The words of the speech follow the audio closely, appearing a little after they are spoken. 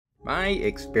My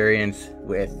experience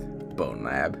with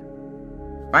Bonelab.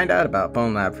 Find out about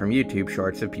Bonelab from YouTube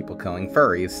shorts of people killing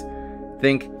furries.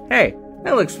 Think, hey,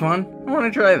 that looks fun, I want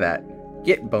to try that.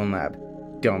 Get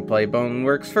Bonelab. Don't play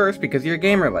Boneworks first because you're a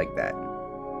gamer like that.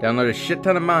 Download a shit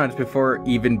ton of mods before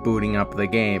even booting up the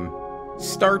game.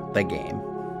 Start the game.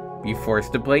 Be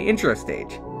forced to play intro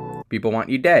stage. People want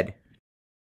you dead.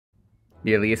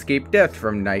 Nearly escape death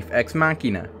from Knife Ex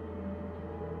Machina.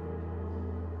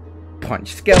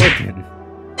 Punch skeleton.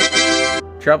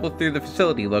 Travel through the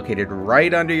facility located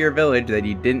right under your village that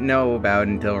you didn't know about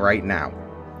until right now.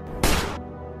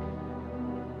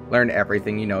 Learn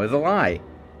everything you know is a lie.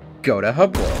 Go to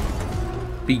Hub World.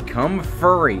 Become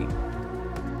furry.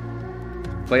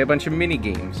 Play a bunch of mini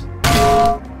games.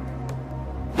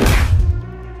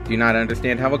 Do not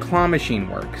understand how a claw machine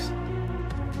works.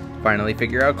 Finally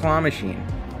figure out claw machine.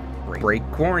 Break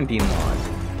quarantine laws.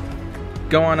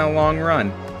 Go on a long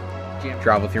run.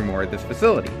 Travel through more of this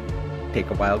facility.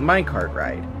 Take a wild minecart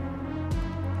ride.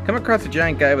 Come across a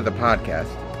giant guy with a podcast.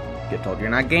 Get told you're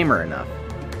not gamer enough.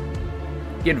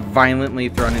 Get violently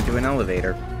thrown into an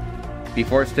elevator. Be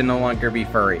forced to no longer be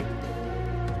furry.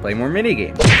 Play more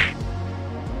minigames.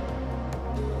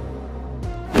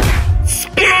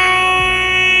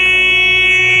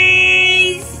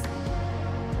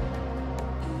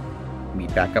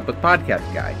 Meet back up with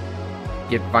podcast guy.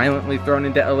 Get violently thrown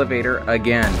into elevator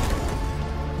again.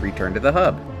 Return to the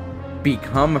hub.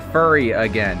 Become furry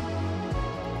again.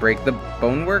 Break the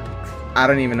Boneworks? I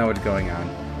don't even know what's going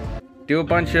on. Do a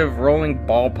bunch of rolling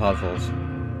ball puzzles.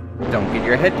 Don't get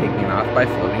your head taken off by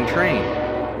floating train.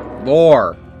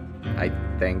 Lore, I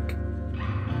think.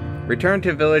 Return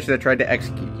to village that tried to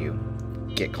execute you.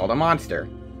 Get called a monster.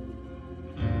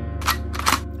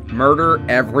 Murder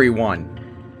everyone.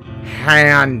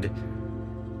 Hand.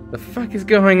 The fuck is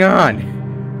going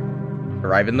on?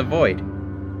 Arrive in the void.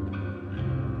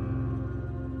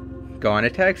 Go on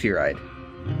a taxi ride.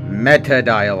 Meta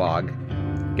dialogue.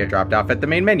 Get dropped off at the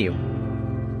main menu.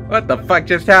 What the fuck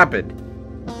just happened?